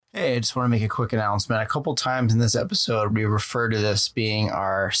I just want to make a quick announcement. A couple times in this episode, we refer to this being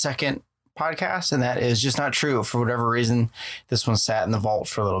our second podcast, and that is just not true. For whatever reason, this one sat in the vault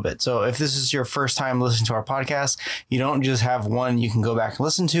for a little bit. So if this is your first time listening to our podcast, you don't just have one you can go back and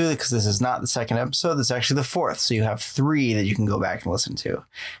listen to, because this is not the second episode. This is actually the fourth. So you have 3 that you can go back and listen to.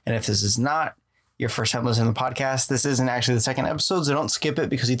 And if this is not your first time listening to the podcast, this isn't actually the second episode. So don't skip it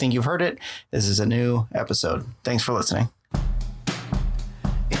because you think you've heard it. This is a new episode. Thanks for listening.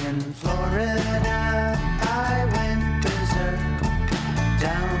 In Florida, I went berserk,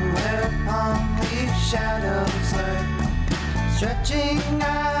 down where palm leaf shadows lurk, stretching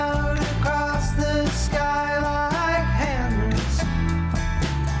out across the sky like hands.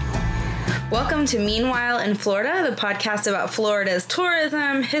 Welcome to Meanwhile in Florida, the podcast about Florida's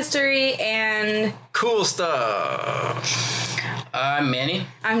tourism, history, and cool stuff. I'm Manny.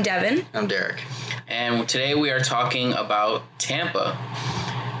 I'm Devin. I'm Derek. And today we are talking about Tampa.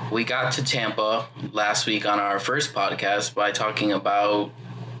 We got to Tampa last week on our first podcast by talking about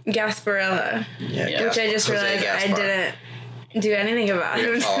Gasparilla, yeah, which I just realized I didn't do anything about.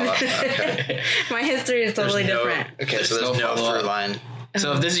 Okay. My history is totally different. Okay, so there's no through line.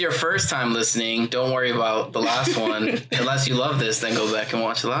 So if this is your first time listening, don't worry about the last one. Unless you love this, then go back and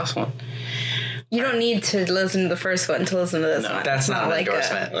watch the last one. You don't need to listen to the first one to listen to this one. That's not an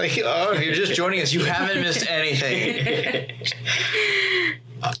endorsement. If you're just joining us, you haven't missed anything.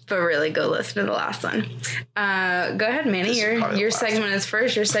 But really, go listen to the last one. Go ahead, Manny. Your segment is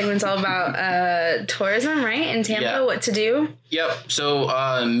first. Your segment's all about tourism, right? In Tampa, yeah. What to do. Yep.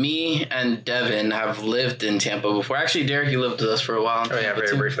 So me and Devin have lived in Tampa before. Actually, Derek, you lived with us for a while. Oh, yeah,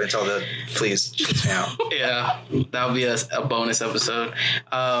 very briefly until the fleas chase me out. Yeah, that'll be a bonus episode.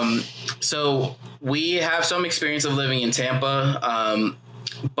 So we have some experience of living in Tampa,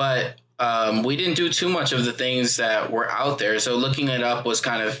 but we didn't do too much of the things that were out there. So looking it up was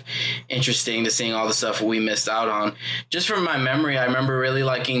kind of interesting to seeing all the stuff we missed out on. Just from my memory, I remember really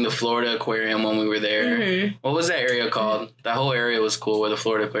liking the Florida Aquarium when we were there. Mm-hmm. What was that area called? That whole area was cool where the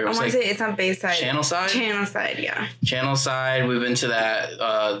Florida Aquarium was. I want to say it's on Bayside. Channelside? Channelside, yeah. Channelside. We've been to that,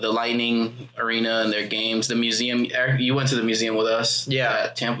 the Lightning Arena and their games. The museum. You went to the museum with us. Yeah.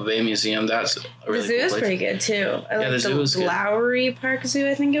 At Tampa Bay Museum. That's a really cool place. The zoo is pretty good, too. I like the zoo was good. Lowry Park Zoo,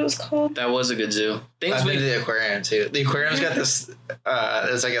 I think it was called. That was a good zoo. I've been to the aquarium too. The aquarium's got this.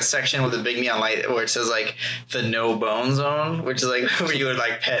 There's like a section with a big neon light where it says like the no bone zone, which is like where you would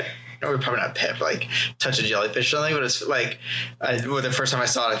like pet, or probably not pet, but like touch a jellyfish or something. But it's like, the first time I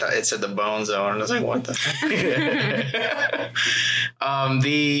saw it, I thought it said the bone zone, and I was like, what the heck?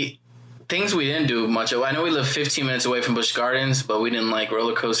 The things we didn't do much of. I know we live 15 minutes away from Busch Gardens, but we didn't like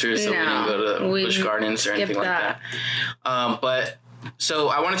roller coasters, so we didn't go to Busch Gardens or anything like that. But so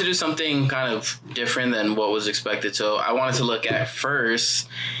I wanted to do something kind of different than what was expected. So I wanted to look at first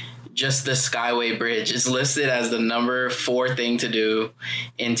just the Skyway Bridge. It's listed as the number 4 thing to do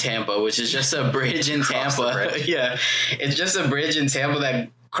in Tampa, which is just a bridge in Tampa. Yeah, it's just a bridge in Tampa that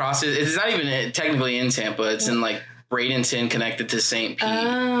crosses. It's not even technically in Tampa. It's in like Bradenton, connected to St. Pete.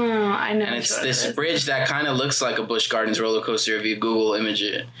 Oh, I know. And it's this bridge that kind of looks like a Busch Gardens roller coaster if you Google image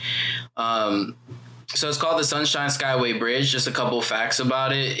it. So it's called the Sunshine Skyway Bridge. Just a couple of facts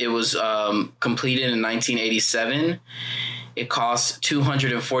about it. It was completed in 1987. It cost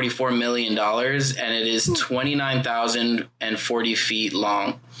 $244 million, and it is 29,040 feet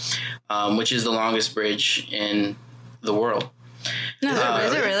long, which is the longest bridge in the world. No,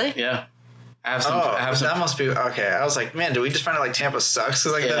 is it really? Yeah. That must be okay. I was like, man, did we just find out like Tampa sucks?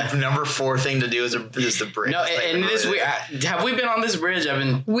 Because like the number 4 thing to do is the bridge. No, and it is weird. Have we been on this bridge?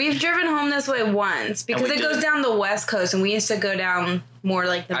 We've driven home this way once because it goes down the West Coast, and we used to go down more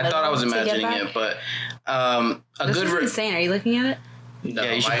like the. I thought I was imagining it, but this is insane. Are you looking at it? No,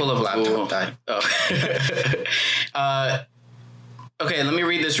 yeah, you should pull up Google. Oh. Okay, let me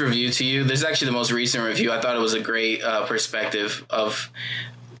read this review to you. This is actually the most recent review. I thought it was a great perspective of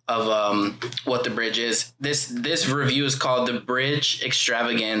what the bridge is. This review is called The Bridge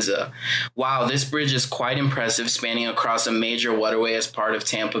Extravaganza. Wow, this bridge is quite impressive, spanning across a major waterway as part of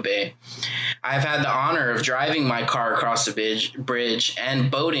Tampa Bay. I have had the honor of driving my car across the bridge and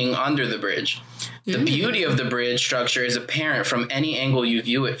boating under the bridge. The beauty of the bridge structure is apparent from any angle you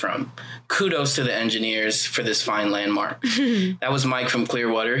view it from. Kudos to the engineers for this fine landmark. That was Mike from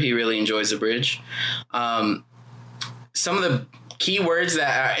Clearwater. He really enjoys the bridge. Some of the keywords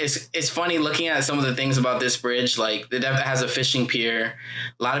that it's funny looking at some of the things about this bridge. Like it has a fishing pier.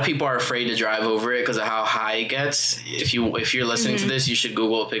 A lot of people are afraid to drive over it because of how high it gets. If you're listening to this, you should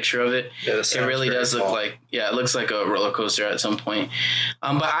Google a picture of it. Yeah, it really does look like it looks like a roller coaster at some point.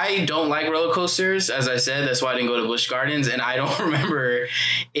 But I don't like roller coasters, as I said. That's why I didn't go to Busch Gardens, and I don't remember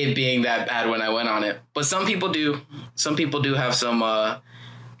it being that bad when I went on it. But some people do. Some people do have some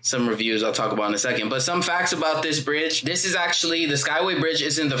reviews I'll talk about in a second. But some facts about this bridge. This is actually, the Skyway Bridge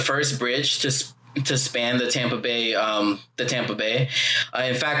isn't the first bridge to span the Tampa Bay. In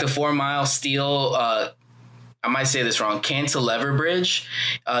fact, the 4-mile steel, I might say this wrong, Cantilever Bridge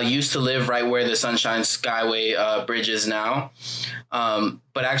used to live right where the Sunshine Skyway Bridge is now.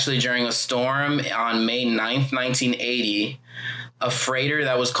 But actually during a storm on May 9th, 1980, a freighter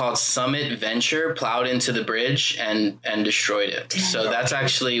that was called Summit Venture plowed into the bridge and destroyed it. Damn. So that's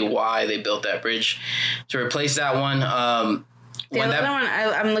actually why they built that bridge, to replace that one. The other one,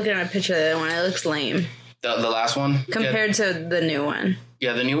 I'm looking at a picture of the other one. It looks lame. The last one? Compared to the new one.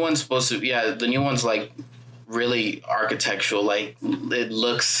 Yeah, the new one's the new one's like really architectural. Like it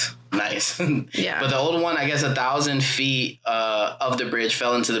looks nice. Yeah. But the old one, I guess 1,000 feet of the bridge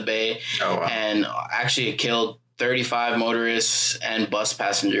fell into the bay. Oh, wow. And actually it killed 35 motorists and bus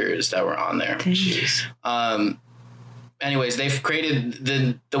passengers that were on there. Jeez. Anyways, they've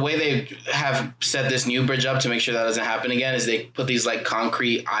created the way they have set this new bridge up to make sure that doesn't happen again is they put these like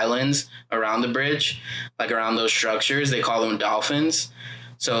concrete islands around the bridge, like around those structures. They call them dolphins.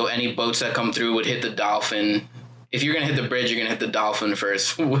 So any boats that come through would hit the dolphin. If you're going to hit the bridge, you're going to hit the dolphin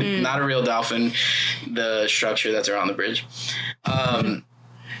first. Not a real dolphin, the structure that's around the bridge.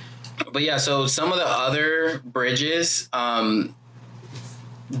 But yeah, so some of the other bridges,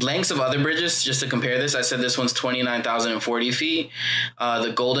 lengths of other bridges, just to compare this, I said this one's 29,040 feet.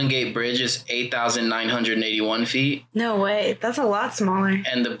 The Golden Gate Bridge is 8,981 feet. No way. That's a lot smaller.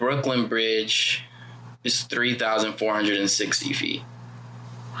 And the Brooklyn Bridge is 3,460 feet.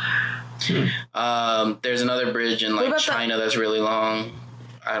 There's another bridge in like China that's really long.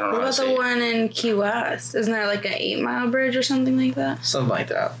 I don't know. What about the one in Key West? Isn't there like an 8-mile bridge or something like that? Something like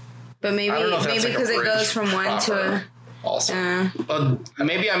that. But maybe because it goes from one to a... Also.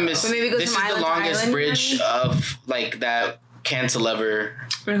 Maybe I missed... This is the longest bridge of like that cantilever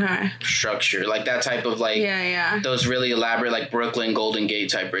structure. Like that type of like... Yeah. Those really elaborate like Brooklyn Golden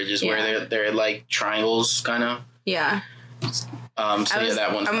Gate type bridges where they're like triangles kind of. Yeah.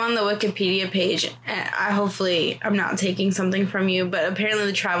 That one. I'm on the Wikipedia page, and I'm not taking something from you, but apparently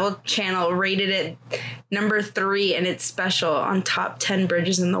the Travel Channel rated it number 3 and it's special on top 10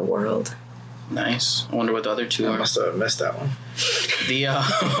 bridges in the world. Nice. I wonder what the other two are. I must have missed that one.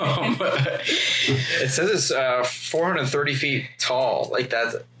 It says it's 430 feet tall. Like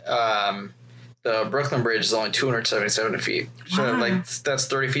that's the Brooklyn Bridge is only 277 feet. So like that's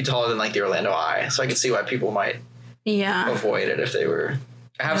 30 feet taller than like the Orlando Eye. So I can see why people might avoid it if they were.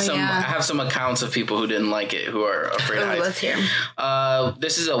 I have some accounts of people who didn't like it, who are afraid of heights. Let's hear.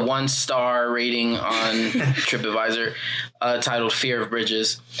 This is a 1-star rating on TripAdvisor, titled "Fear of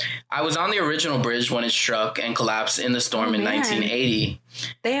Bridges." I was on the original bridge when it struck and collapsed in the storm in 1980.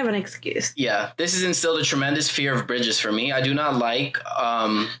 They have an excuse. Yeah, this has instilled a tremendous fear of bridges for me. I do not like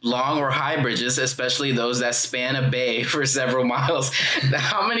long or high bridges, especially those that span a bay for several miles.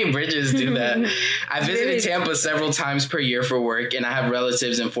 How many bridges do that? I visited Tampa several times per year for work, and I have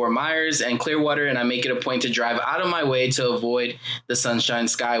relatives in Fort Myers and Clearwater, and I make it a point to drive out of my way to avoid the Sunshine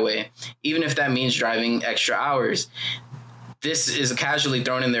Skyway, even if that means driving extra hours. This is casually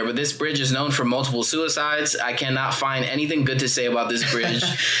thrown in there, but this bridge is known for multiple suicides. I cannot find anything good to say about this bridge.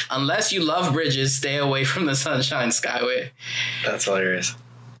 Unless you love bridges, stay away from the Sunshine Skyway. That's hilarious.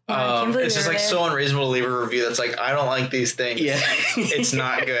 It's just like so unreasonable to leave a review that's like, I don't like these things. Yeah. It's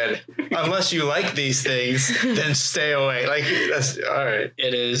not good. Unless you like these things, then stay away. Like, that's all right.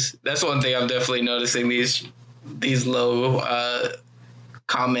 It is. That's one thing I'm definitely noticing. These low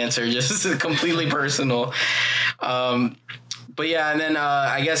comments are just completely personal. But yeah, and then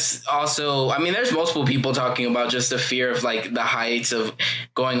I guess also, I mean, there's multiple people talking about just the fear of like the heights of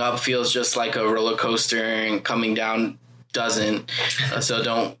going up feels just like a roller coaster and coming down doesn't. So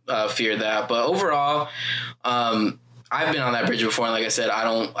don't fear that. But overall, I've been on that bridge before. And like I said,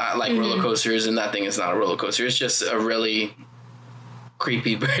 I like roller coasters, and that thing is not a roller coaster. It's just a really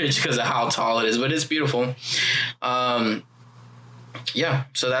creepy bridge because of how tall it is, but it's beautiful. Yeah,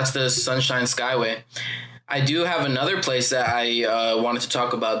 so that's the Sunshine Skyway. I do have another place that I wanted to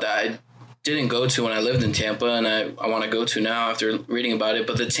talk about that I didn't go to when I lived in Tampa, and I want to go to now after reading about it.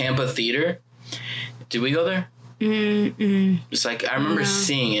 But the Tampa Theater, did we go there? Mm-mm. It's like I remember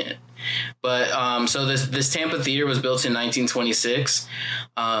seeing it. But so this Tampa theater was built in 1926.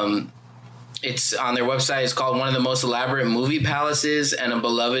 It's on their website. It's called one of the most elaborate movie palaces and a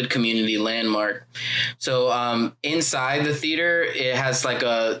beloved community landmark. So inside the theater, it has like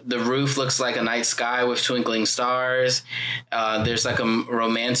the roof looks like a night sky with twinkling stars. There's like a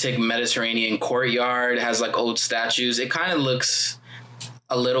romantic Mediterranean courtyard. It has like old statues. It kind of looks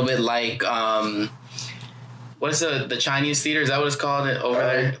a little bit like what's the Chinese theater? Is that what it's called over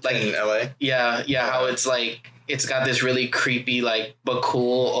there? Like in LA? Yeah. How it's like. It's got this really creepy, like, but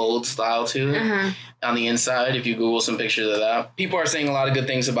cool old style to it on the inside. If you Google some pictures of that, people are saying a lot of good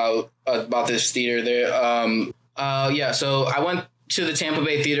things about this theater. There, so I went to the Tampa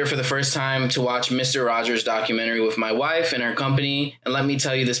Bay Theater for the first time to watch Mr. Rogers' documentary with my wife and her company, and let me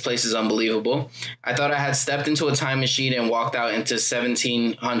tell you, this place is unbelievable. I thought I had stepped into a time machine and walked out into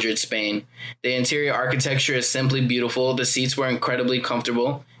 1700 Spain. The interior architecture is simply beautiful. The seats were incredibly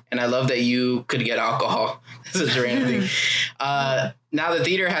comfortable. And I love that you could get alcohol. That's such a random thing. Now, the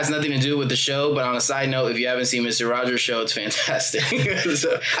theater has nothing to do with the show, but on a side note, if you haven't seen Mr. Rogers' show, it's fantastic.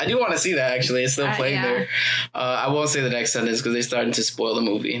 So I do want to see that, actually. It's still playing there. I won't say the next sentence because they're starting to spoil the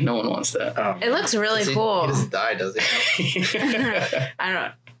movie. No one wants that. It looks really cool. He doesn't die, does he? I don't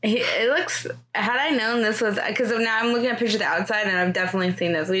know. It looks, had I known this was, because now I'm looking at pictures of the outside and I've definitely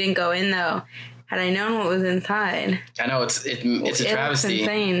seen this. We didn't go in, though. Had I known what was inside. I know it's a travesty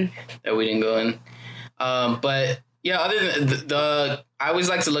insane that we didn't go in. But yeah, other than I always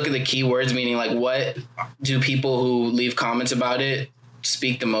like to look at the keywords, meaning like what do people who leave comments about it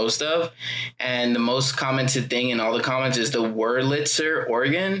speak the most of? And the most commented thing in all the comments is the Wurlitzer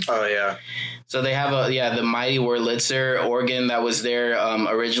organ. Oh yeah. So they have the mighty Wurlitzer organ that was there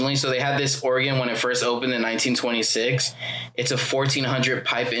originally. So they had this organ when it first opened in 1926. It's a 1400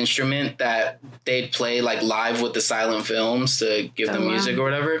 pipe instrument that they'd play like live with the silent films to give them music or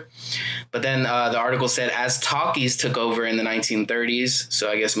whatever. But then the article said as talkies took over in the 1930s, so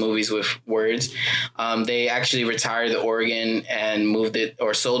I guess movies with words, they actually retired the organ and moved it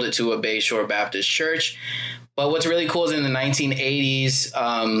or sold it to a Bayshore Baptist church. But what's really cool is in the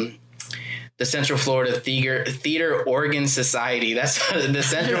 1980s, the Central Florida Theater Organ Society. That's the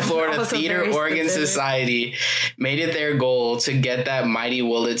Central Florida Theater Organ Society made it their goal to get that mighty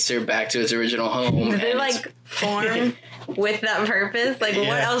Wurlitzer back to its original home. Did they like form with that purpose? Like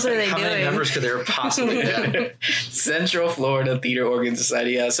what else are they doing? How many members could there possibly be? Central Florida Theater Organ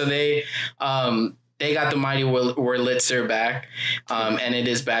Society. Yeah. So they got the mighty Wurlitzer back, and it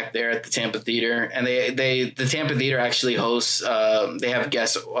is back there at the Tampa Theater. And the Tampa Theater actually hosts. They have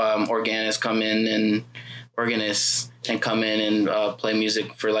guest organists come in and play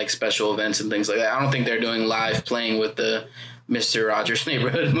music for like special events and things like that. I don't think they're doing live playing with the Mr. Rogers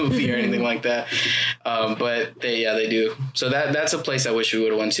Neighborhood movie or anything like that. But they do. So that's a place I wish we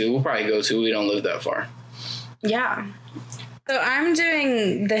would have went to. We'll probably go to. We don't live that far. Yeah. So I'm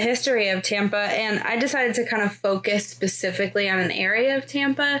doing the history of Tampa, and I decided to kind of focus specifically on an area of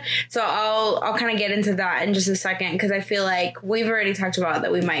Tampa. So I'll kind of get into that in just a second, because I feel like we've already talked about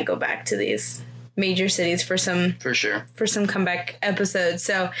that we might go back to these major cities for some comeback episodes.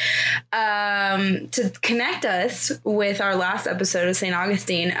 So to connect us with our last episode of St.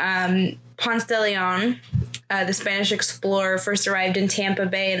 Augustine, Ponce de Leon, the Spanish explorer, first arrived in Tampa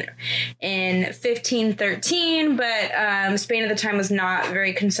Bay in 1513, but Spain at the time was not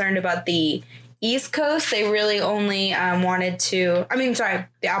very concerned about the East Coast. They really only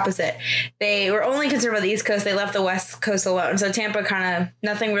the opposite. They were only concerned about the East Coast. They left the West Coast alone. So Tampa kind of,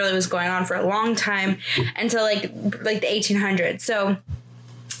 nothing really was going on for a long time until like the 1800s. So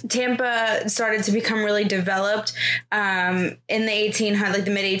Tampa started to become really developed in the mid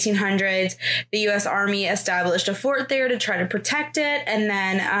 1800s. The U.S. Army established a fort there to try to protect it, and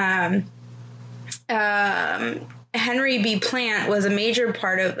then Henry B. Plant was a major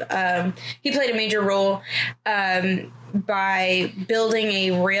part of. He played a major role by building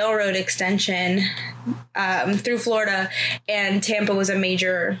a railroad extension through Florida, and Tampa was a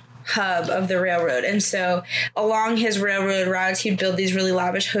major hub of the railroad. And so along his railroad routes, he'd build these really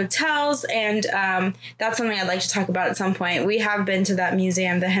lavish hotels, and that's something I'd like to talk about at some point. We have been to that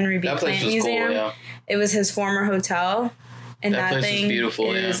museum, the Henry B. Plant Museum. Cool, yeah. It was his former hotel, and that thing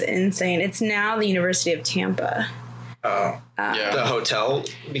beautiful, is insane. It's now the University of Tampa. Oh, the hotel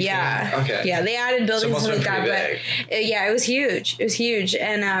became, okay. Yeah, they added buildings like that, but it was huge. It was huge,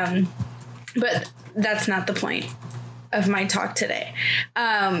 and but that's not the point. of my talk today.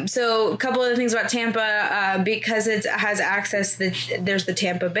 So a couple other things about Tampa, because it has access, there's the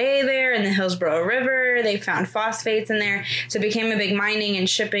Tampa Bay there and the Hillsborough River. They found phosphates in there. So it became a big mining and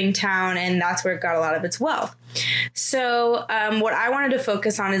shipping town, and that's where it got a lot of its wealth. So what I wanted to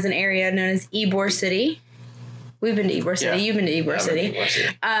focus on is an area known as Ybor City. We've been to Ybor City. Yeah. You've been to Ybor City.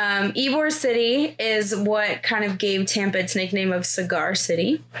 Ybor City is what kind of gave Tampa its nickname of Cigar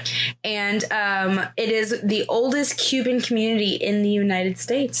City. And it is the oldest Cuban community in the United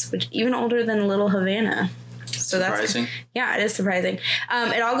States, which even older than Little Havana. So surprising. Yeah, it is surprising.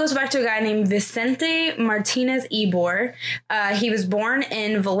 It all goes back to a guy named Vicente Martinez Ybor. He was born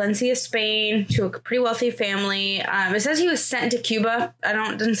in Valencia, Spain, to a pretty wealthy family. It says he was sent to Cuba.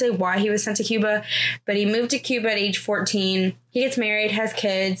 Doesn't say why he was sent to Cuba, but he moved to Cuba at age 14. He gets married, has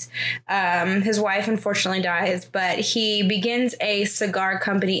kids. His wife unfortunately dies, but he begins a cigar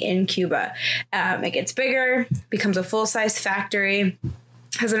company in Cuba. It gets bigger, becomes a full-size factory.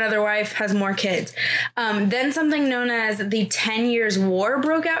 Has another wife, has more kids. Then something known as the 10 Years' War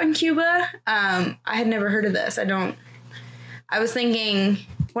broke out in Cuba. I had never heard of this. I was thinking,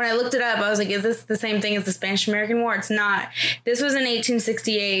 when I looked it up, I was like, is this the same thing as the Spanish-American War? It's not. This was in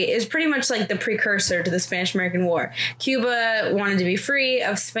 1868. It was pretty much like the precursor to the Spanish-American War. Cuba wanted to be free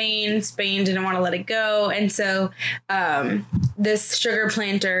of Spain. Spain didn't want to let it go. And so this sugar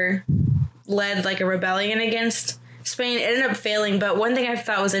planter led like a rebellion against Spain. It ended up failing, but one thing I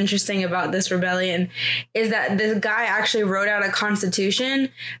thought was interesting about this rebellion is that this guy actually wrote out a constitution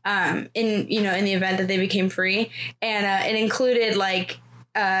in the event that they became free, and it included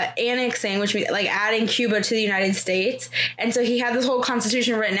annexing, which means like adding Cuba to the United States. And so he had this whole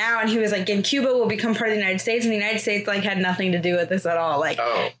constitution written out, and he was like, and Cuba will become part of the United States, and the United States had nothing to do with this at all.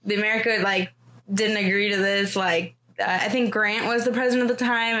 The America didn't agree to this. I think Grant was the president at the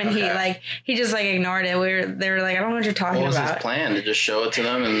time, and he just ignored it. They were like, I don't know what you're talking about. What was his plan? To just show it to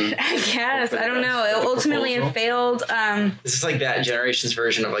them? And I guess. I don't know. Ultimately, it failed. This is like that generation's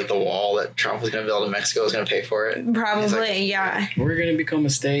version of the wall that Trump was going to build and Mexico was going to pay for it. Probably, yeah. We're going to become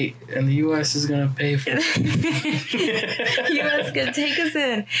a state, and the U.S. is going to pay for it. U.S. could take us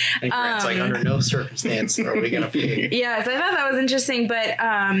in. And Grant's under no circumstance are we going to pay. Yeah, so I thought that was interesting, but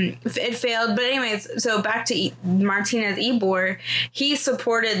it failed. But anyways, so back to Martinez Ybor, he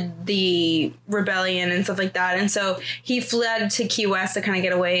supported the rebellion and stuff like that, and so he fled to Key West to kind of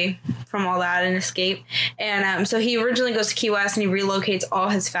get away from all that and escape. And so he originally goes to Key West and he relocates all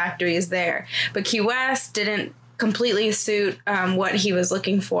his factories there, but Key West didn't completely suit what he was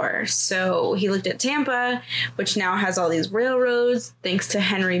looking for. So he looked at Tampa, which now has all these railroads thanks to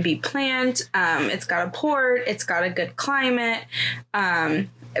Henry B. Plant. It's got a port, it's got a good climate.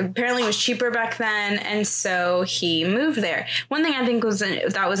 Apparently it was cheaper back then, and so he moved there. One thing I think was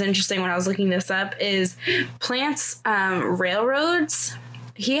interesting when I was looking this up is Plant's railroads.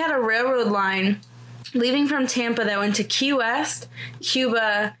 He had a railroad line leaving from Tampa that went to Key West,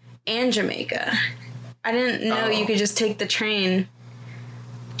 Cuba, and Jamaica. I didn't know you could just take the train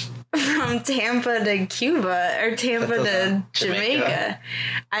from Tampa to Cuba or Tampa to Jamaica.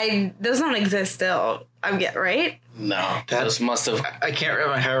 Those don't exist still. Right? No, those must have. I can't wrap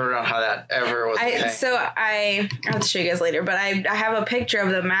my head around how that ever was. I'll have to show you guys later, but I have a picture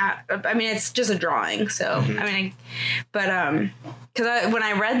of the map. I mean, it's just a drawing, so because when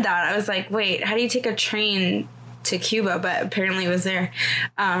I read that, I was like, wait, how do you take a train to Cuba? But apparently, it was there.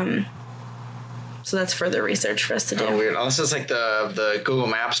 So that's further research for us to do. Oh, weird. Unless it's the Google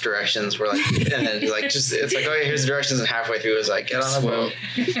Maps directions were and then it's okay, here's the directions, and halfway through it's get on the boat.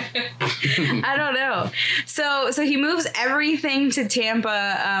 I don't know. So he moves everything to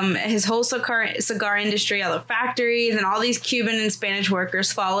Tampa. His whole cigar industry, all the factories, and all these Cuban and Spanish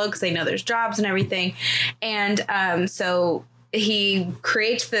workers follow because they know there's jobs and everything. And so he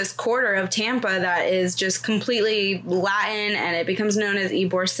creates this quarter of Tampa that is just completely Latin, and it becomes known as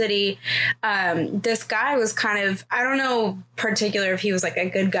Ybor City. This guy was kind of, I don't know particular if he was a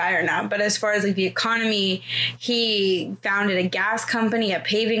good guy or not, but as far as the economy, he founded a gas company, a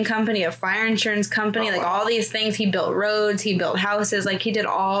paving company, a fire insurance company, all these things. He built roads, he built houses, he did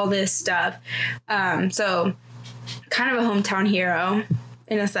all this stuff. So kind of a hometown hero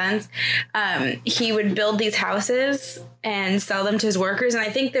in a sense. He would build these houses and sell them to his workers. And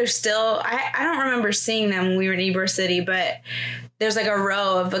I think there's still, I don't remember seeing them when we were in Ybor City, but there's a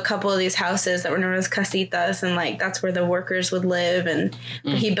row of a couple of these houses that were known as casitas, and that's where the workers would live. And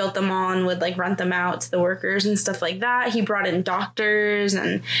he built them all and would rent them out to the workers and stuff like that. He brought in doctors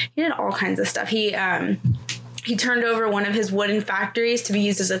and he did all kinds of stuff. He turned over one of his wooden factories to be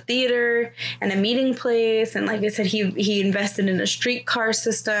used as a theater and a meeting place. And like I said, he invested in a streetcar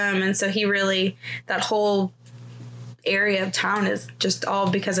system. And so he really, that whole area of town is just all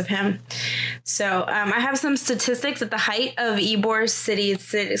because of him. So I have some statistics. At the height of Ybor City's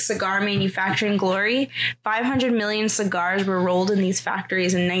cigar manufacturing glory, 500 million cigars were rolled in these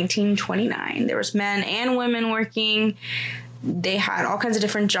factories in 1929. There was men and women working. They had all kinds of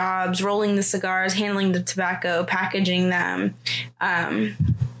different jobs, rolling the cigars, handling the tobacco, packaging them.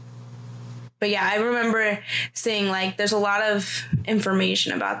 But yeah, I remember seeing, like, there's a lot of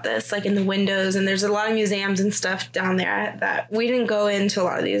information about this, like in the windows, and there's a lot of museums and stuff down there that we didn't go into a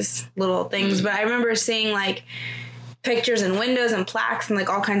lot of these little things, but I remember seeing, like, pictures and windows and plaques and, like,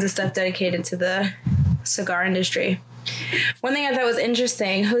 all kinds of stuff dedicated to the cigar industry. One thing I thought was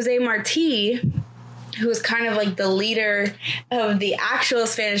interesting, Jose Marti, who was kind of like the leader of the actual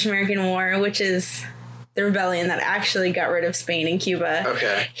Spanish-American War, which is the rebellion that actually got rid of Spain and Cuba.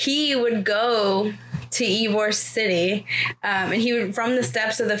 Okay. He would go to Ybor City, and he would, from the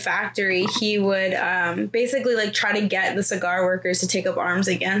steps of the factory, he would basically like try to get the cigar workers to take up arms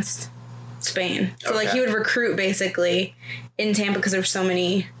against Spain. So like he would recruit basically in Tampa because there were so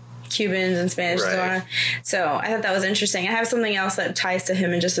many Cubans and Spanish. Right. So I thought that was interesting. I have something else that ties to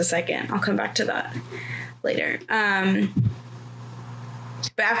him in just a second. I'll come back to that later.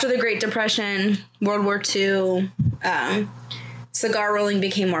 But after the Great Depression, World War II, cigar rolling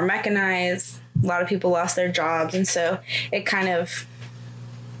became more mechanized. A lot of people lost their jobs, and so it kind of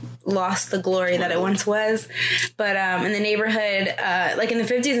lost the glory that it once was. But in the neighborhood, like in the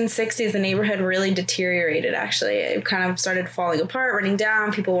 50s and 60s, the neighborhood really deteriorated, actually. It kind of started falling apart, running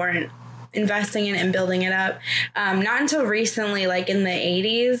down. People weren't investing in it and building it up. Not until recently, like in the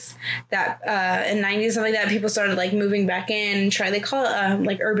 80s, that and 90s, something like that, people started like moving back in and they call it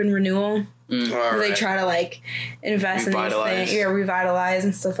like urban renewal. Where they try to like invest in these things, revitalize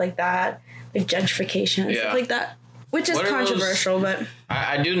and stuff like that, like gentrification and stuff like that, which is controversial. But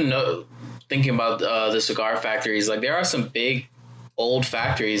I do know, thinking about the cigar factories, like there are some big old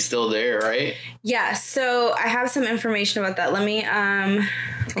factories still there, right? Yeah, so I have some information about that. Let me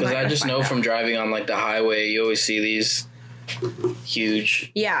because I just know from driving on like the highway, you always see these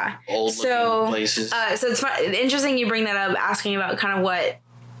huge old looking places. So it's interesting you bring that up, asking about kind of what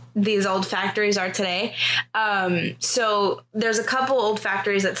these old factories are today. So there's a couple old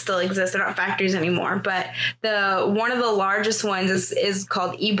factories that still exist. They're not factories anymore, but one of the largest ones is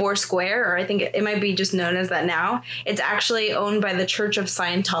called Ybor Square, or I think it might be just known as that now. It's actually owned by the Church of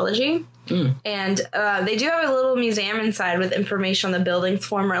Scientology. And they do have a little museum inside with information on the building's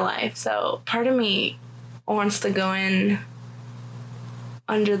former life. So part of me wants to go in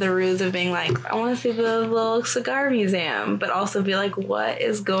under the ruse of being like, I want to see the little cigar museum, but also be like, what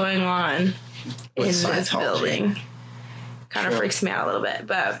is going on in this building? Kind of freaks me out a little bit,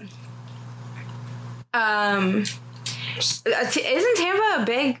 but isn't Tampa a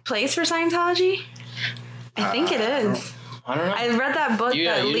big place for Scientology? I think it is. I don't know. I read that book,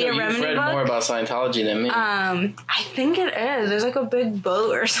 that Leah Remini book. You've read more about Scientology than me. I think it is. There's like a big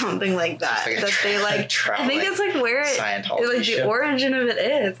boat or something like that. Like that they like. I think it's like where the origin of it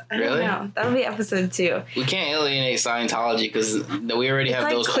is. I don't know. That'll be episode 2. We can't alienate Scientology because we already have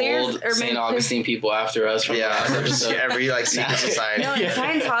like those old St. Augustine people after us. From every like secret society. No, in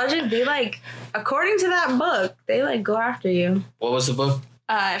Scientology, they like, according to that book, they like go after you. What was the book?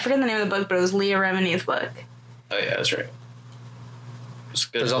 I forget the name of the book, but it was Leah Remini's book. Oh yeah, that's right.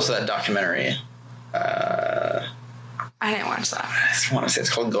 There's also that documentary. I didn't watch that. I want to say it's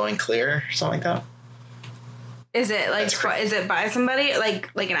called Going Clear or something like that. Is it like is it by somebody like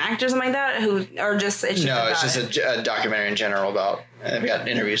an actor or something like that it's just a documentary in general about, and they've got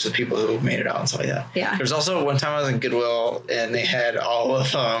interviews with people who made it out and stuff like that. Yeah. There's also one time I was in Goodwill and they had all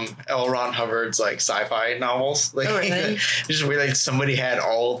of L. Ron Hubbard's like sci-fi novels. Like, really? Just where like somebody had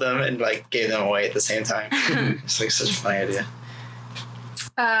all of them and like gave them away at the same time. It's like such a funny idea.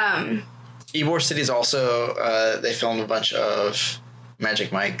 Ybor City's also they filmed a bunch of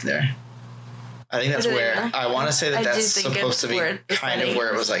Magic Mike there. I think that's where I want to say that's supposed to be kind of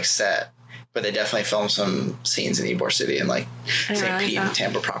where it was like set, but they definitely filmed some scenes in Ybor City and like St. Pete and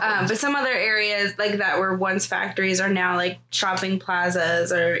Tampa proper. But some other areas like that were once factories are now like shopping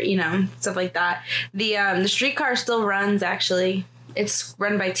plazas or stuff like that. The streetcar still runs actually. It's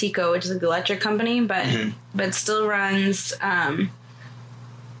run by Tico, which is the electric company, but still runs.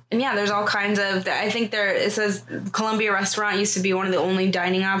 And yeah, there's all kinds of, I think it says Columbia Restaurant used to be one of the only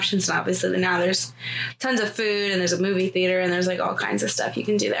dining options. And obviously now there's tons of food and there's a movie theater and there's like all kinds of stuff you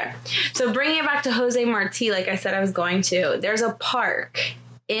can do there. So bringing it back to Jose Marti, like I said I was going to, there's a park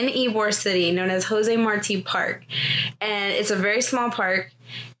in Ybor City known as Jose Marti Park. And it's a very small park.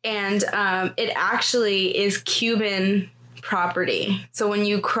 And it actually is Cuban property. So when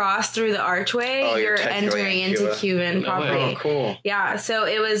you cross through the archway, you're entering into Cuban property. Oh, cool. Yeah. So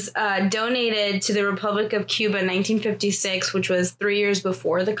it was donated to the Republic of Cuba in 1956, which was 3 years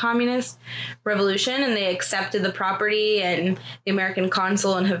before the Communist Revolution. And they accepted the property, and the American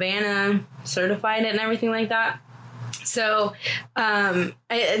consul in Havana certified it and everything like that. So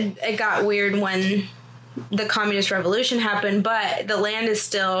it got weird when the Communist Revolution happened, but the land is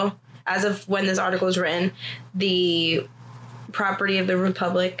still, as of when this article was written, the property of the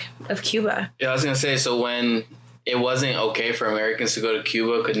Republic of Cuba. Yeah, I was going to say, so when it wasn't okay for Americans to go to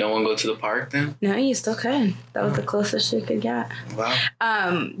Cuba, could no one go to the park then? No, you still could. That was the closest you could get. Wow.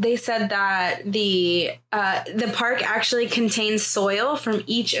 They said that the park actually contains soil from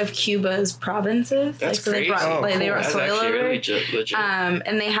each of Cuba's provinces. That's so crazy. they brought soil over. Really legit.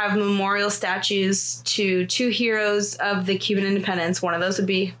 And they have memorial statues to 2 heroes of the Cuban independence. One of those would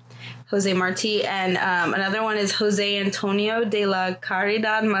be Jose Marti, and another one is Jose Antonio de la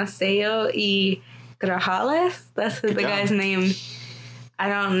Caridad Maceo y Grajales. That's the guy's name. I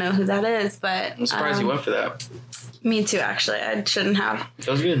don't know who that is, but I'm surprised you went for that. Me too, actually. I shouldn't have.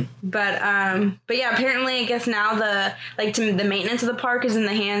 That was good. But yeah, apparently, I guess now the maintenance of the park is in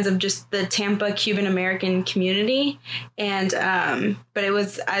the hands of just the Tampa Cuban American community, and but it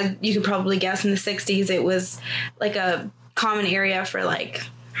was, as you could probably guess, in the 60s, it was like a common area for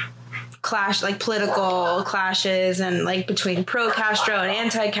political clashes, and like between pro-Castro and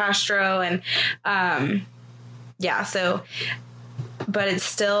anti-Castro, and so, but it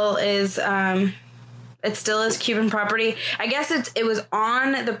still is Cuban property. I guess it was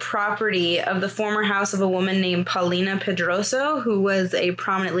on the property of the former house of a woman named Paulina Pedroso, who was a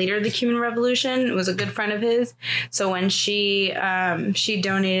prominent leader of the Cuban Revolution. It was a good friend of his. So when she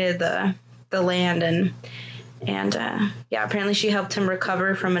donated the land, and apparently she helped him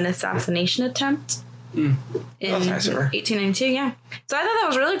recover from an assassination attempt in 1892. Yeah. So I thought that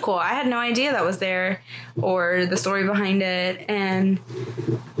was really cool. I had no idea that was there, or the story behind it. And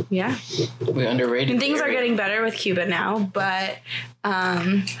yeah, we underrated. And things are getting better with Cuba now, but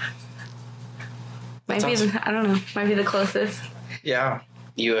might be the closest. Yeah.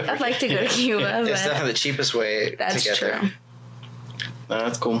 I'd like to go to Cuba. It's definitely the cheapest way to get there.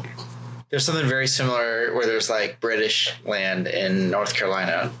 That's cool. There's something very similar where there's like British land in North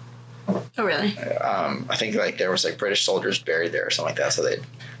Carolina. Oh, really? I think like there was like British soldiers buried there or something like that. So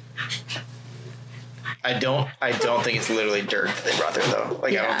I don't think it's literally dirt that they brought there though.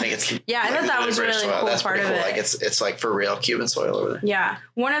 Like I don't think it's. Yeah, I thought that was really cool. That's part of it. Like it's like for real Cuban soil over there. Yeah,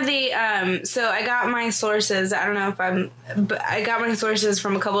 one of the so I got my sources. I don't know if but I got my sources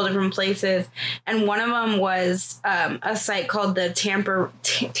from a couple of different places, and one of them was a site called the Tampa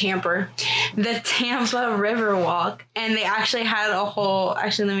Riverwalk, and they actually had a whole.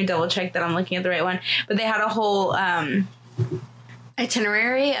 Actually, let me double check that I'm looking at the right one. But they had a whole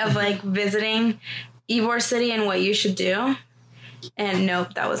itinerary of like visiting Ybor City and what you should do. And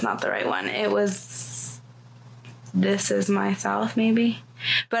nope, that was not the right one. It was This Is My South, maybe.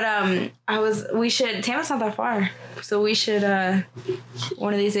 But Tampa's not that far. So we should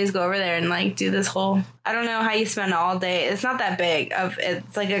one of these days go over there and like do this whole, I don't know how you spend all day. It's not that big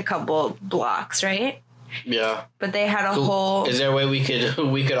it's like a couple blocks, right? Yeah. But they had a whole. Is there a way we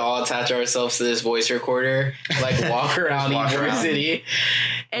could all attach ourselves to this voice recorder, like walk around Ybor City?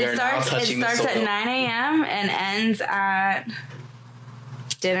 It starts at 9 a.m. and ends at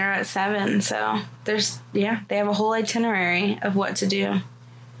dinner at 7. So they have a whole itinerary of what to do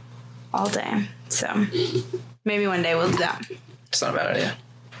all day. So maybe one day we'll do that. It's not a bad idea.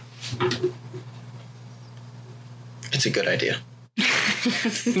 It's a good idea.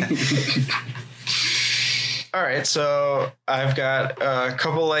 All right, so I've got a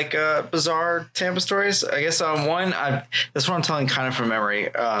couple like bizarre Tampa stories. I guess one, this one I'm telling kind of from memory,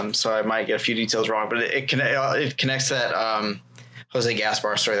 so I might get a few details wrong, but it connects to that Jose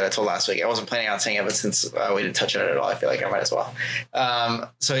Gaspar story that I told last week. I wasn't planning on saying it, but since we didn't touch on it at all, I feel like I might as well.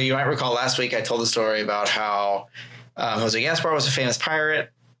 So you might recall last week I told the story about how Jose Gaspar was a famous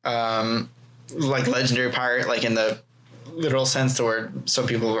pirate, like legendary pirate, like in the literal sense to where some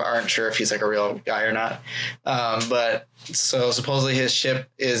people aren't sure if he's like a real guy or not. But so supposedly his ship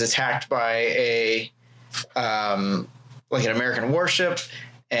is attacked by a like an American warship,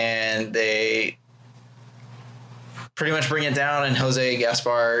 and they pretty much bring it down, and Jose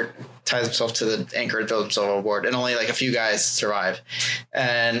Gaspar ties himself to the anchor and throws himself overboard, and only like a few guys survive.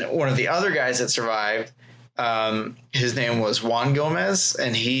 And one of the other guys that survived, his name was Juan Gomez,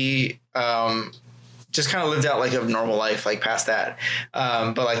 and he just kind of lived out like a normal life, like past that.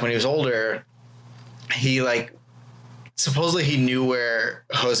 But like when he was older, he like supposedly he knew where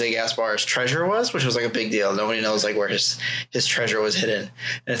Jose Gaspar's treasure was, which was like a big deal. Nobody knows like where his treasure was hidden,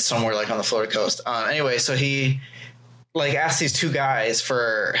 and it's somewhere like on the Florida coast. Anyway, so he like asked these two guys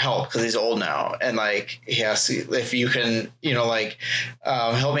for help because he's old now, and like he asked if you can, you know, like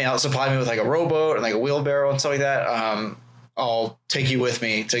help me out, supply me with like a rowboat and like a wheelbarrow and stuff like that. I'll take you with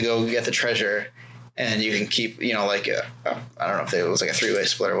me to go get the treasure. And you can keep, you know, like, I don't know if it was like a 3-way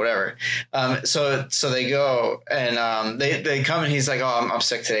split or whatever. So they go and they come and he's like, oh, I'm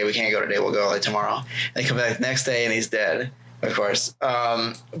sick today. We can't go today. We'll go like tomorrow. And they come back the next day and he's dead, of course.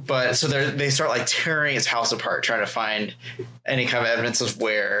 But so they start like tearing his house apart, trying to find any kind of evidence of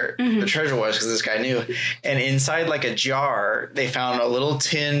where the treasure was because this guy knew. And inside like a jar, they found a little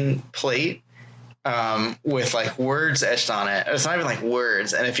tin plate with like words etched on it. It's not even like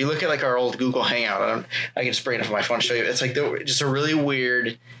words. And if you look at like our old Google Hangout, I can just bring it up on my phone and show you. It's like just a really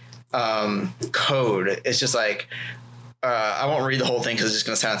weird code. It's just like I won't read the whole thing because it's just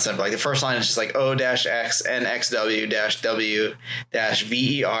going to sound simple. Like the first line is just like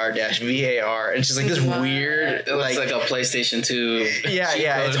O-X-N-X-W-W-VER-VAR. And it's just like this weird, it looks like a PlayStation 2. Yeah,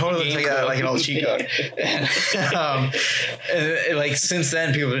 it totally looks like an old cheat code. And like since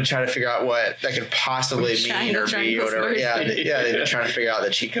then, people have been trying to figure out what that could possibly mean or be or whatever. They've been trying to figure out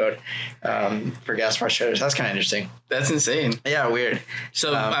the cheat code for Gaspar's treasure. That's kind of interesting. That's insane. Yeah, weird.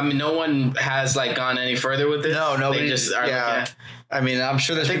 So I mean, no one has like gone any further with this. No, nobody just are. Yeah, I mean, I'm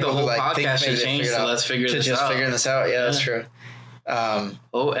sure there's I think people the whole who like podcast should change to let's figure this out. Figuring this out. Yeah, that's true.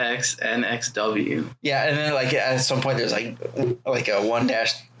 OXNXW. Yeah, and then like at some point there's like a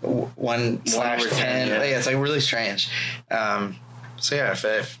 1-1/10. Yeah, it's like really strange. So yeah,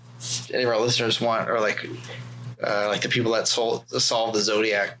 if any of our listeners want, or like the people that solved the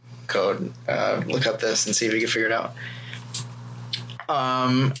Zodiac code, look up this and see if you can figure it out.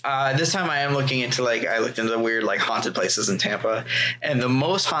 This time I am looking into I looked into the weird like haunted places in Tampa, and the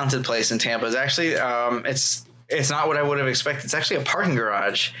most haunted place in Tampa is actually it's not what I would have expected. It's actually a parking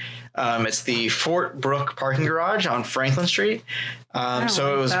garage. It's the Fort Brooke parking garage on Franklin Street.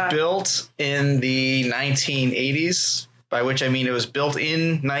 So it was built in the 1980s, by which I mean it was built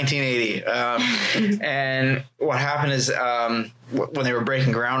in 1980. And what happened is when they were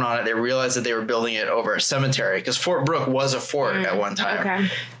breaking ground on it, they realized that they were building it over a cemetery because Fort Brooke was a fort at one time. Okay.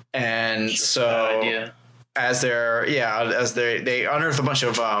 And so as they unearthed a bunch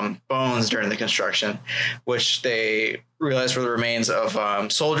of bones during the construction, which they realized were the remains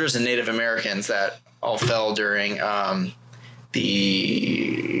of soldiers and Native Americans that all fell during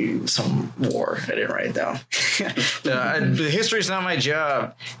some war. I didn't write it down. The history's not my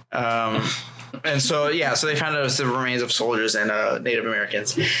job. And so they found out it was the remains of soldiers and Native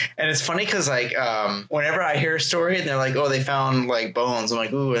Americans. And it's funny because whenever I hear a story and they're like, oh, they found like bones, I'm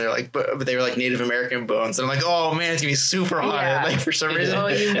like, ooh, and they're like, but they were like Native American bones. And I'm like, oh man, it's gonna be super hot. Yeah. Like for some reason,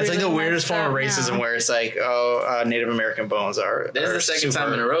 it's like the weirdest form of racism where it's like, Native American bones are. This is the second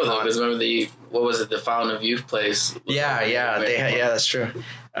time in a row though, because remember the Fountain of Youth place? That's true.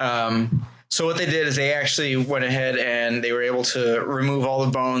 So what they did is they actually went ahead and they were able to remove all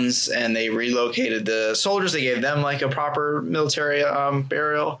the bones and they relocated the soldiers. They gave them like a proper military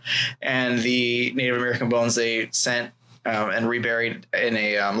burial, and the Native American bones they sent and reburied in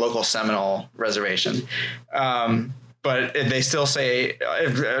a local Seminole reservation. But they still say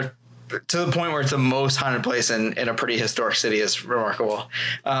to the point where it's the most haunted place in a pretty historic city is remarkable.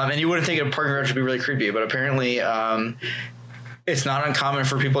 And you wouldn't think a parking garage would be really creepy, but apparently it's not uncommon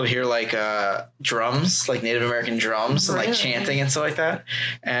for people to hear like drums, like Native American drums, and like chanting and stuff like that.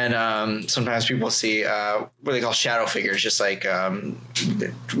 And sometimes people see what they call shadow figures, just like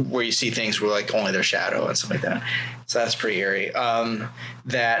where you see things where like only their shadow and stuff like that. So that's pretty eerie.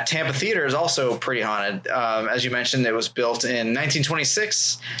 That Tampa Theater is also pretty haunted. As you mentioned, it was built in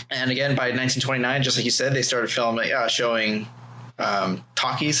 1926. And again, by 1929, just like you said, they started showing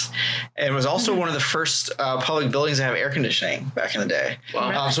talkies. And it was also one of the first public buildings to have air conditioning back in the day.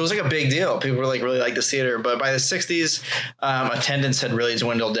 Wow. So it was like a big deal. People were like really liked this theater. But by the 60s, attendance had really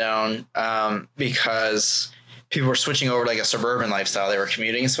dwindled down because people were switching over to like a suburban lifestyle. They were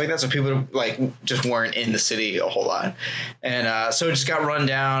commuting and stuff like that. So people like just weren't in the city a whole lot. And so it just got run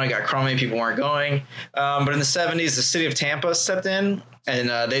down. It got crummy. People weren't going. But in the 70s, the city of Tampa stepped in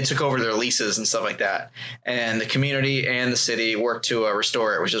and they took over their leases and stuff like that. And the community and the city worked to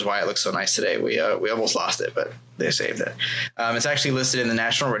restore it, which is why it looks so nice today. We almost lost it, but they saved it. It's actually listed in the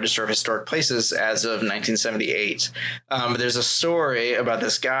National Register of Historic Places as of 1978. But there's a story about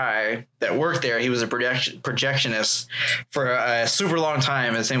this guy that worked there. He was a projectionist for a super long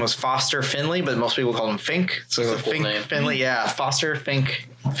time. His name was Foster Finley, but most people call him Fink. So Fink Finley, Foster Fink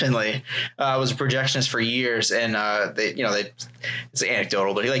Finley, was a projectionist for years, and it's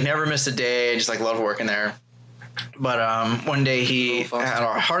anecdotal, but he like never missed a day, just like loved working there. But one day he had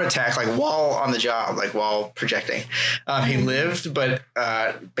a heart attack, like while on the job, like while projecting. He lived, but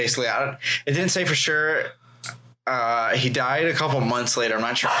basically, it didn't say for sure. He died a couple months later. I'm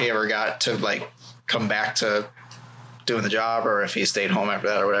not sure if he ever got to like come back to doing the job or if he stayed home after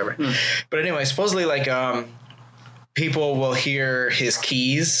that or whatever. But anyway, supposedly like people will hear his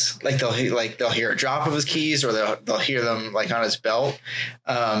keys, like they'll hear a drop of his keys, or they'll hear them like on his belt.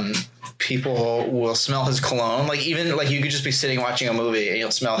 People will smell his cologne, like even like you could just be sitting watching a movie and you'll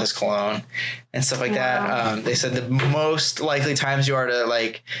smell his cologne and stuff like that. They said the most likely times you are to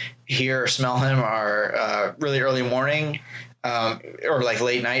like hear or smell him are really early morning. Or like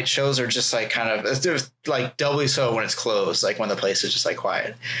late night shows are just like kind of it's like doubly so when it's closed, like when the place is just like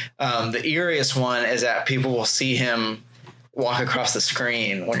quiet. The eeriest one is that people will see him walk across the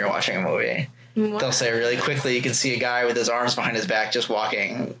screen when you're watching a movie. What? They'll say really quickly, you can see a guy with his arms behind his back just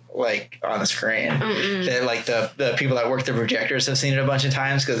walking like on the screen. That like the people that work the projectors have seen it a bunch of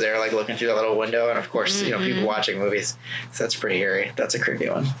times because they're like looking through the little window, and of course people watching movies. So that's pretty eerie. That's a creepy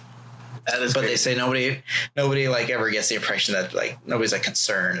one. But crazy. They say nobody like ever gets the impression that like nobody's like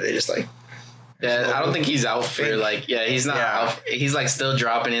concerned. They just like I don't think he's out for like he's not out. He's like still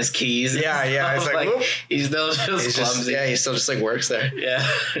dropping his keys. It's like he's still just clumsy. He still just like works there. Yeah.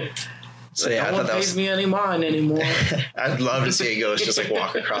 So like, I thought that was me any mind anymore. I'd love to see a ghost just like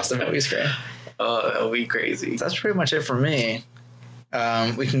walk across the movie screen. Oh, that would be crazy. That's pretty much it for me.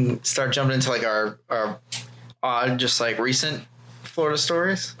 We can start jumping into like our odd, just like recent Florida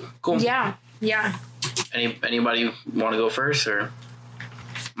stories. Cool. Yeah. Anybody want to go first, or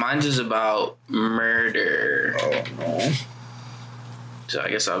mine's is about murder. Oh no. So I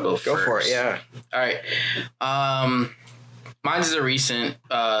guess I'll go first. Go for it. Yeah. All right. Mine's is a recent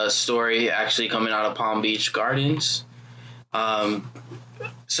story actually coming out of Palm Beach Gardens.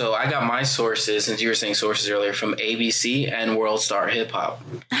 So I got my sources, since you were saying sources earlier, from ABC and World Star Hip Hop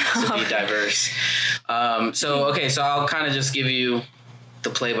to be diverse. So I'll kind of just give you the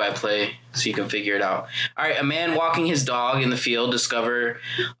play-by-play so you can figure it out. All right, a man walking his dog in the field discovered,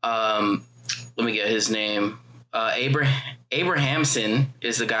 let me get his name, Abrahamson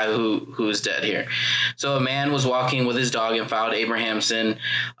is the guy who is dead here. So a man was walking with his dog and found Abrahamson,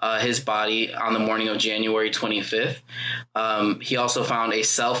 his body on the morning of January 25th. He also found a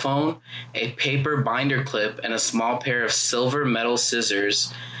cell phone, a paper binder clip, and a small pair of silver metal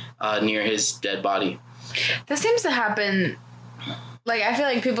scissors near his dead body. This seems to happen. Like, I feel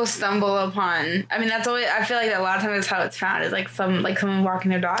like people stumble upon. I mean, that's always. I feel like a lot of times that's how it's found is like someone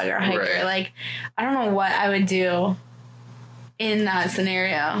walking their dog or a hiker. Right. Like, I don't know what I would do in that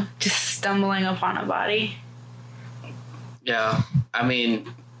scenario, just stumbling upon a body. Yeah, I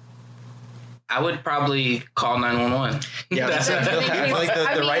mean, I would probably call 911. Yeah, I feel like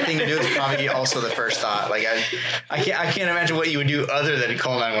the right thing to do is probably also the first thought. Like I can't imagine what you would do other than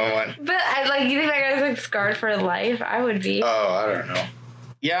call 911. But you think that guy's like scarred for life? I would be. Oh, I don't know.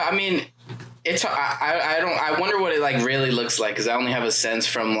 Yeah, I mean, it's I wonder what it like really looks like, because I only have a sense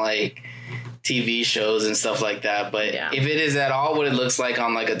from like TV shows and stuff like that. But if it is at all what it looks like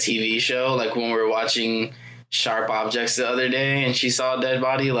on like a TV show, like when we were watching Sharp Objects the other day and she saw a dead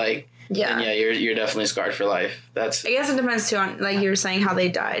body, like. Yeah. And you're definitely scarred for life. I guess it depends too on, like you were saying, how they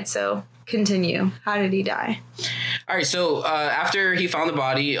died. So continue. How did he die? All right. So after he found the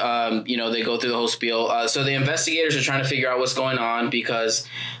body, they go through the whole spiel. So the investigators are trying to figure out what's going on because,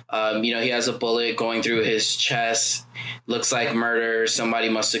 he has a bullet going through his chest. Looks like murder. Somebody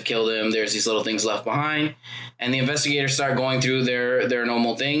must have killed him. There's these little things left behind. And the investigators start going through their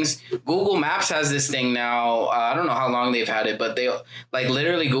normal things. Google Maps has this thing now. I don't know how long they've had it, but they like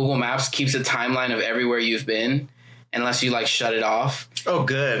literally Google Maps keeps a timeline of everywhere you've been unless you like shut it off. Oh,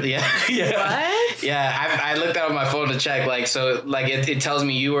 good. Yeah. What? Yeah. I looked out on my phone to check. Like, so like it tells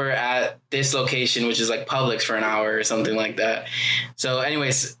me you were at this location, which is like Publix, for an hour or something like that. So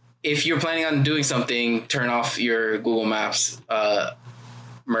anyways, if you're planning on doing something, turn off your Google Maps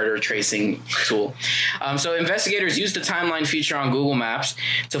murder tracing tool. So investigators used the timeline feature on Google Maps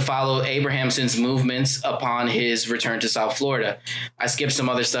to follow Abrahamson's movements upon his return to South Florida. I skipped some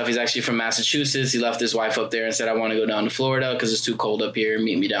other stuff. He's actually from Massachusetts. He left his wife up there and said, I want to go down to Florida because it's too cold up here.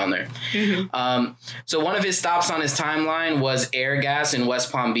 Meet me down there. Mm-hmm. So one of his stops on his timeline was Airgas in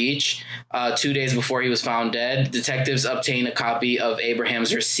West Palm Beach. 2 days before he was found dead, detectives obtained a copy of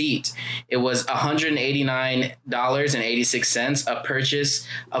Abraham's receipt. It was $189.86, a purchase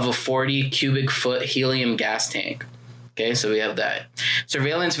of a 40 cubic foot helium gas tank. Okay, so we have that.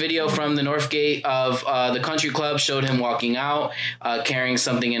 Surveillance video from the north gate of the country club showed him walking out, carrying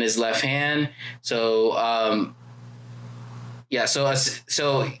something in his left hand. So,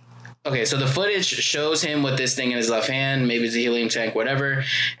 so the footage shows him with this thing in his left hand, maybe it's a helium tank, whatever.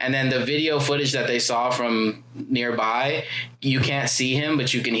 And then the video footage that they saw from nearby, you can't see him,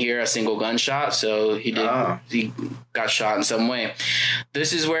 but you can hear a single gunshot. So he got shot in some way.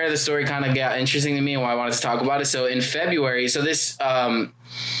 This is where the story kind of got interesting to me and why I wanted to talk about it. So in February, this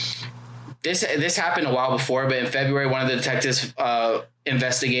happened a while before, but in February, one of the detectives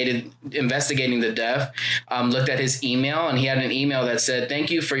investigating the death looked at his email, and he had an email that said, "Thank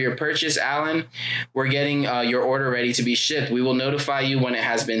you for your purchase, Alan. We're getting your order ready to be shipped. We will notify you when it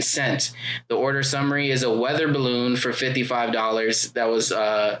has been sent. The order summary is a weather balloon for $55 that was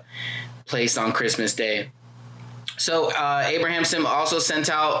placed on Christmas Day." So Abrahamson also sent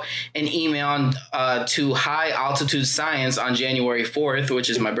out an email to High Altitude Science on January 4th, which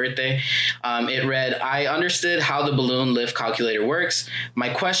is my birthday. It read, "I understood how the balloon lift calculator works. My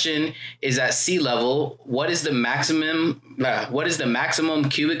question is, at sea level, what is the maximum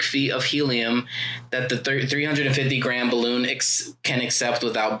cubic feet of helium that the 350-gram balloon can accept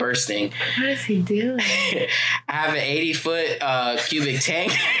without bursting?" What is he doing? "I have an 80-foot cubic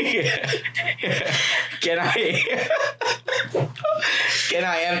tank. Can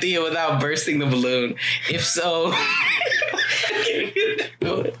I empty it without bursting the balloon? If so..."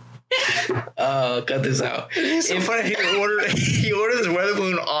 Cut this out. It's so funny. He ordered this weather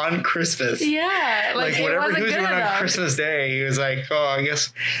balloon on Christmas. Yeah, like whatever he was doing on Christmas Day, he was like, "Oh, I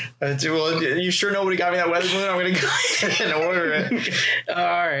guess. Well, you sure nobody got me that weather balloon? I'm gonna go ahead and order it."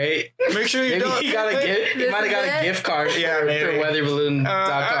 All right. Make sure you don't. He might have got a gift card for weatherballoon.com.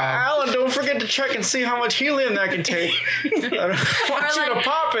 Alan, don't forget to check and see how much helium that can take. I want you to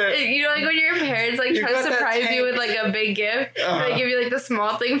pop it. You know, like when your parents try to surprise you with like a big gift, they give you like the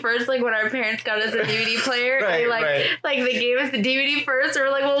small thing first. Like when our parents got us a DVD player, like they gave us the DVD first, and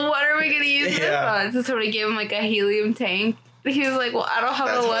we're like, "Well, what are we gonna use this on?" So somebody gave him like a helium tank. He was like, "Well, I don't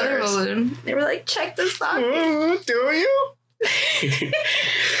have a weather balloon." They were like, "Check this box." Do you?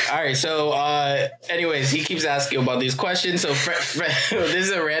 All right, so anyways, he keeps asking about these questions. So this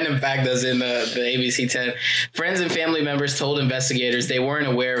is a random fact that's in the ABC 10. Friends and family members told investigators they weren't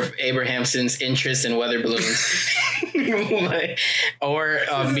aware of Abrahamson's interest in weather balloons or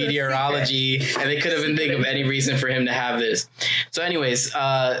meteorology, and they could have think of any reason for him to have this. So anyways,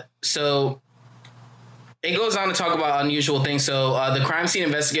 so it goes on to talk about unusual things. So the crime scene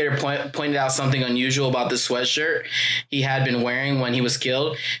investigator pointed out something unusual about the sweatshirt he had been wearing when he was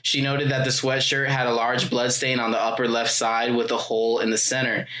killed. She noted that the sweatshirt had a large blood stain on the upper left side with a hole in the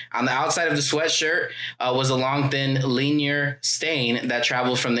center. On the outside of the sweatshirt was a long, thin, linear stain that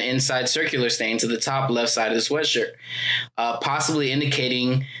traveled from the inside circular stain to the top left side of the sweatshirt, possibly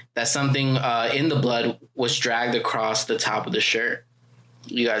indicating that something in the blood was dragged across the top of the shirt.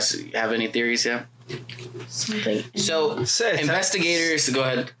 You guys have any theories yet? Something. So, investigators, go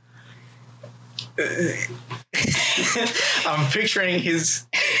ahead. I'm picturing he's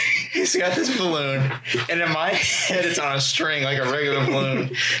got this balloon, and in my head it's on a string like a regular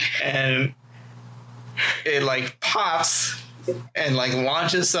balloon, and it like pops and like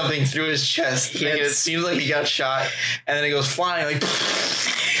launches something through his chest. It seems like he got shot, and then it goes flying like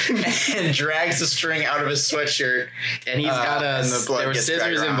and drags the string out of his sweatshirt. And he's got there were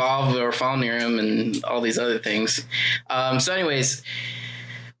scissors involved that were found near him and all these other things. So anyways,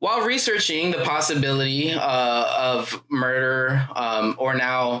 while researching the possibility of murder or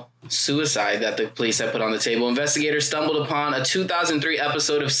now suicide that the police had put on the table, investigators stumbled upon a 2003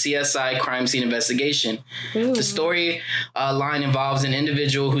 episode of CSI Crime Scene Investigation. Ooh. The story line involves an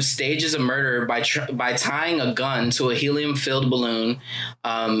individual who stages a murder by tying a gun to a helium-filled balloon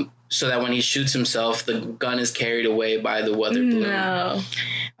so that when he shoots himself, the gun is carried away by the weather balloon. No.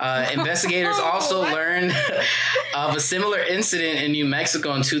 Investigators also learned of a similar incident in New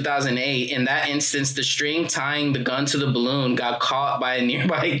Mexico in 2008. In that instance, the string tying the gun to the balloon got caught by a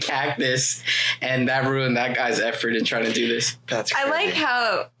nearby cactus, and that ruined that guy's effort in trying to do this. That's crazy. I like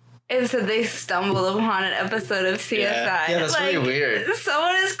how it said they stumbled upon an episode of CSI. Yeah, that's really weird.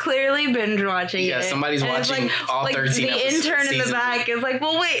 Someone has clearly binge watching it. Yeah, somebody's watching all 13 episodes. The intern in the back is like,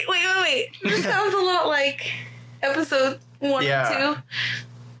 well, wait. This sounds a lot like episode 1 and 2.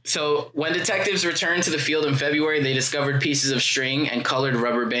 So when detectives returned to the field in February, they discovered pieces of string and colored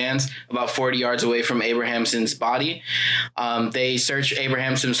rubber bands about 40 yards away from Abrahamson's body. They searched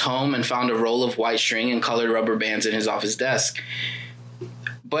Abrahamson's home and found a roll of white string and colored rubber bands in his office desk.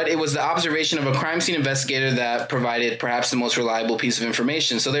 But it was the observation of a crime scene investigator that provided perhaps the most reliable piece of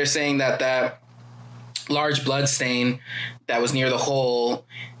information. So they're saying that large blood stain that was near the hole,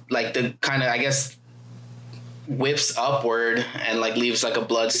 like the kind of, I guess, whips upward and like leaves like a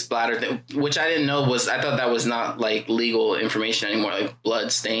blood splatter thing, which I didn't know was, I thought that was not like legal information anymore, like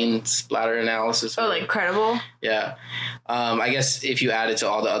blood stain splatter analysis. Oh, like credible? Yeah. I guess if you add it to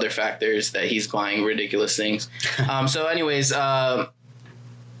all the other factors that he's buying ridiculous things. So anyways, where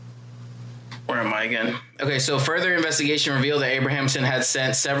am I again? Okay, so further investigation revealed that Abrahamson had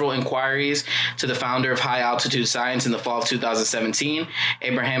sent several inquiries to the founder of High Altitude Science in the fall of 2017.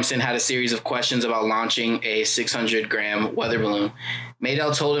 Abrahamson had a series of questions about launching a 600-gram weather balloon.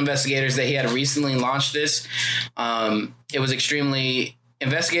 Maydell told investigators that he had recently launched this.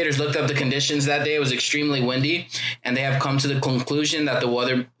 Investigators looked up the conditions that day. It was extremely windy, and they have come to the conclusion that the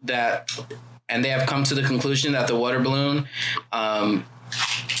water balloon.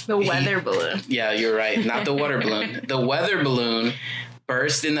 The weather balloon. Yeah, you're right. Not the water balloon. The weather balloon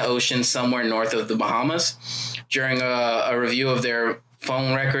burst in the ocean somewhere north of the Bahamas. During a review of their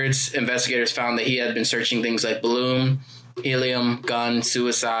phone records, investigators found that he had been searching things like balloon, helium, gun,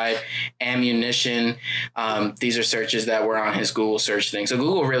 suicide, ammunition. These are searches that were on his Google search thing. So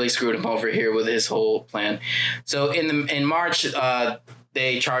Google really screwed him over here with his whole plan. So in March,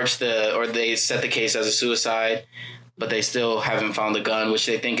 they set the case as a suicide, but they still haven't found the gun, which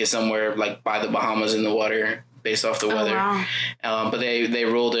they think is somewhere like by the Bahamas in the water based off the weather. Wow. But they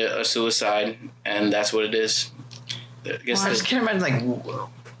ruled it a suicide, and that's what it is. I just can't imagine, like,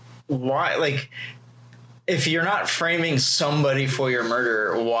 why, like, if you're not framing somebody for your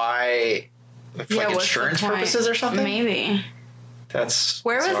murder, why, like insurance purposes or something? Maybe.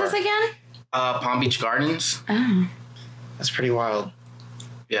 Where was this again? Palm Beach Gardens. Oh. That's pretty wild.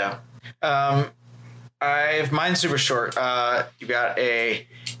 Yeah. Mine's super short. You got a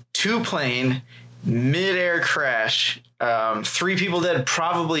 2-plane mid-air crash. 3 people dead,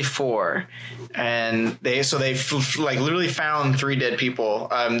 probably 4, and they like literally found 3 dead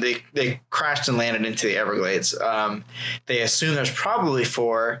people. They crashed and landed into the Everglades. They assume there's probably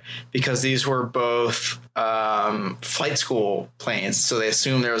 4 because these were both flight school planes. So they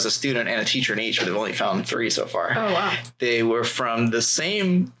assume there was a student and a teacher in each, but they've only found 3 so far. Oh wow! They were from the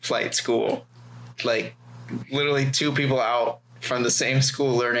same flight school, like literally 2 people out from the same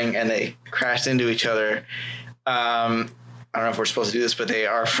school learning, and they crashed into each other. I don't know if we're supposed to do this, but they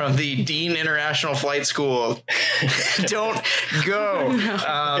are from the Dean International Flight School. Don't go.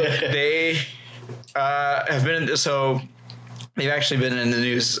 They have been they've actually been in the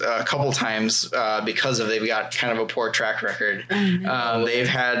news a couple times because they've got kind of a poor track record. They've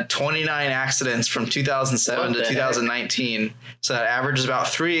had 29 accidents from 2007 to 2019, so that averages about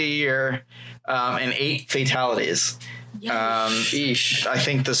 3 a year, and 8 fatalities. Sheesh. I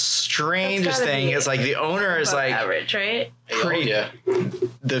think the strangest thing is like the owner is like average, right?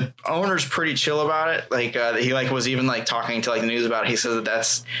 The owner's pretty chill about it. Like he like was even like talking to like the news about it. He says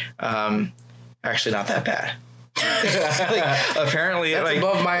that's actually not that bad. Like, apparently, that's like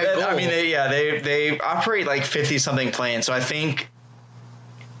above my goal. I mean, they operate like 50 something planes. So I think,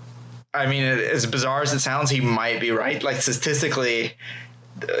 I mean, as bizarre as it sounds, he might be right. Like statistically,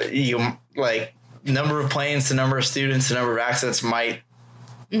 you like. Number of planes to number of students to number of accidents might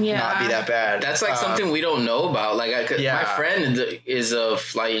not be that bad. That's like something we don't know about. Like my friend is a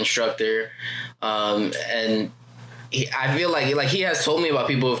flight instructor, and I feel like he has told me about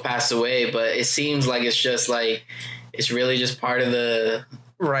people who've passed away, but it seems like it's just like it's really just part of the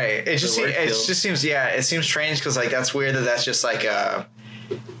right. It just seems it seems strange because like that's weird that's just like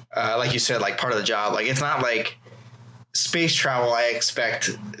like you said, like part of the job. Like it's not like space travel, I expect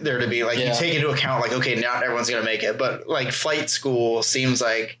there to be like you take into account like, okay, not everyone's gonna make it, but like flight school seems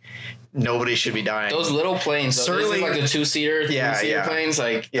like nobody should be dying. Those little planes, certainly like the 2-seater, 3-seater planes,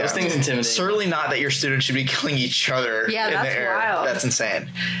 like those things intimidating. Certainly not that your students should be killing each other in the air. Wild. That's insane.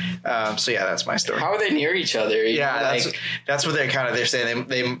 So that's my story. How are they near each other? That's what they're saying.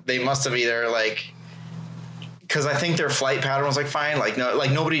 They must have either like. Because I think their flight pattern was like fine, like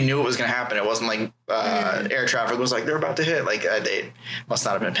nobody knew it was going to happen. It wasn't like air traffic was like they're about to hit. Like they must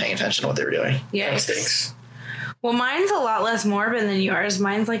not have been paying attention to what they were doing. Yeah, that stinks. Well, mine's a lot less morbid than yours.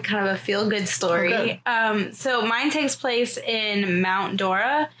 Mine's like kind of a feel good story. Okay. So mine takes place in Mount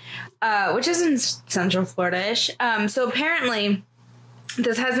Dora, which is in Central Florida-ish. So apparently,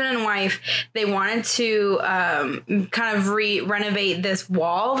 this husband and wife, they wanted to kind of renovate this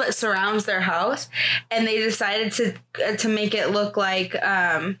wall that surrounds their house, and they decided to make it look like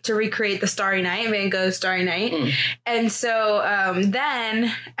to recreate the Starry Night, Van Gogh's Starry Night. And so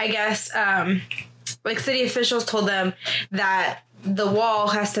then I guess like city officials told them that the wall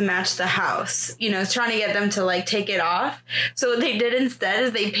has to match the house. You know, it's trying to get them to like take it off. So what they did instead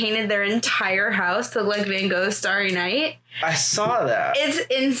is they painted their entire house to look like Van Gogh's Starry Night. I saw that. It's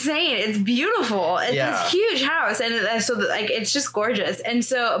insane. It's beautiful. It's this huge house, and so like it's just gorgeous. And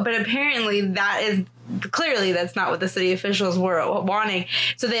so, but apparently that is clearly that's not what the city officials were wanting.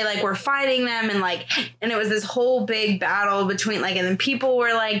 So they like were fighting them, and it was this whole big battle between and then people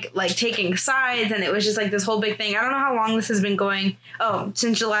were like taking sides, and it was just like this whole big thing. I don't know how long this has been going. Oh,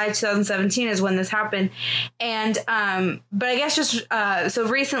 since July 2017 is when this happened, and but I guess just so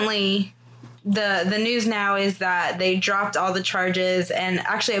recently. The news now is that they dropped all the charges and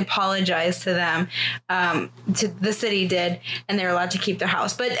actually apologized to them, to the city did, and they're allowed to keep their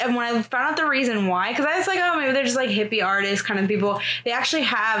house. But when I found out the reason why, because I was like, oh, maybe they're just like hippie artists kind of people. They actually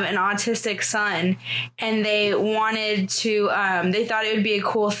have an autistic son, and they wanted to, they thought it would be a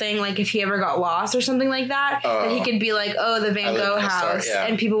cool thing, like if he ever got lost or something like that, that he could be like, oh, the Van Gogh house,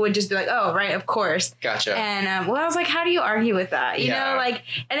 and people would just be like, oh, right, of course. Gotcha. And I was like, how do you argue with that? You know, like,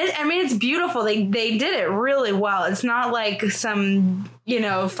 and it's beautiful. They did it really well. It's not like some,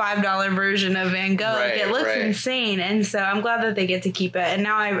 $5 version of Van Gogh. Right, it looks insane. And so I'm glad that they get to keep it. And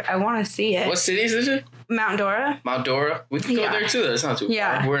now I want to see it. What city is it? Mount Dora. Mount Dora? We can go there too. That's not too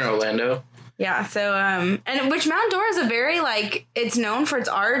far. We're in Orlando. Yeah, so, and which Mount Dora is a very, it's known for its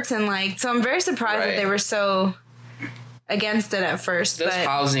arts, and, so I'm very surprised that they were so against it at first. That's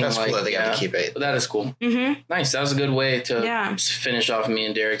housing. That's cool that they got to keep it. That is cool. Mm-hmm. Nice. That was a good way to finish off me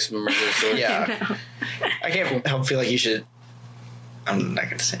and Derek's murder story. Yeah. I can't help feel like you should. I'm not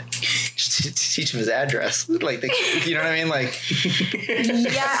going to say it. Just teach him his address. You know what I mean?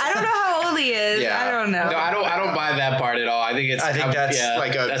 Yeah, I don't know how old he is. Yeah. I don't know. No, I don't buy that part at all. I think that's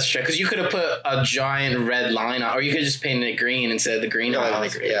that's true. Because you could have put a giant red line on, or you could just paint it green instead of the green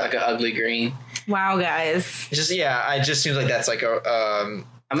house, like an ugly green. Wow, guys. It just seems like that's like a.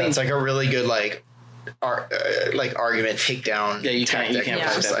 It's like a really good argument takedown. Yeah, you can't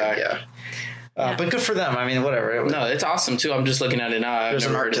fight that back. Yeah. But good for them. I mean, whatever. No, it's awesome too. I'm just looking at it now. I've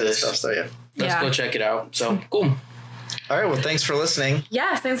never heard of this stuff. So let's go check it out. So cool. All right. Well, thanks for listening.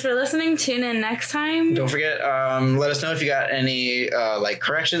 Yes, thanks for listening. Tune in next time. Don't forget. Let us know if you got any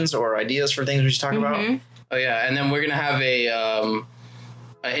corrections or ideas for things we should talk about. Oh yeah, and then we're gonna have an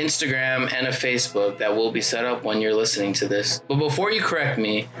Instagram and a Facebook that will be set up when you're listening to this. But before you correct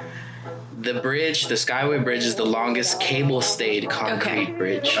me, the Skyway Bridge is the longest cable-stayed concrete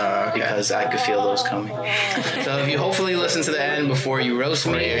bridge because I could feel those coming. So if you hopefully listen to the end before you roast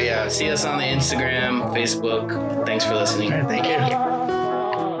me, see us on the Instagram, Facebook. Thanks for listening. All right, thank you.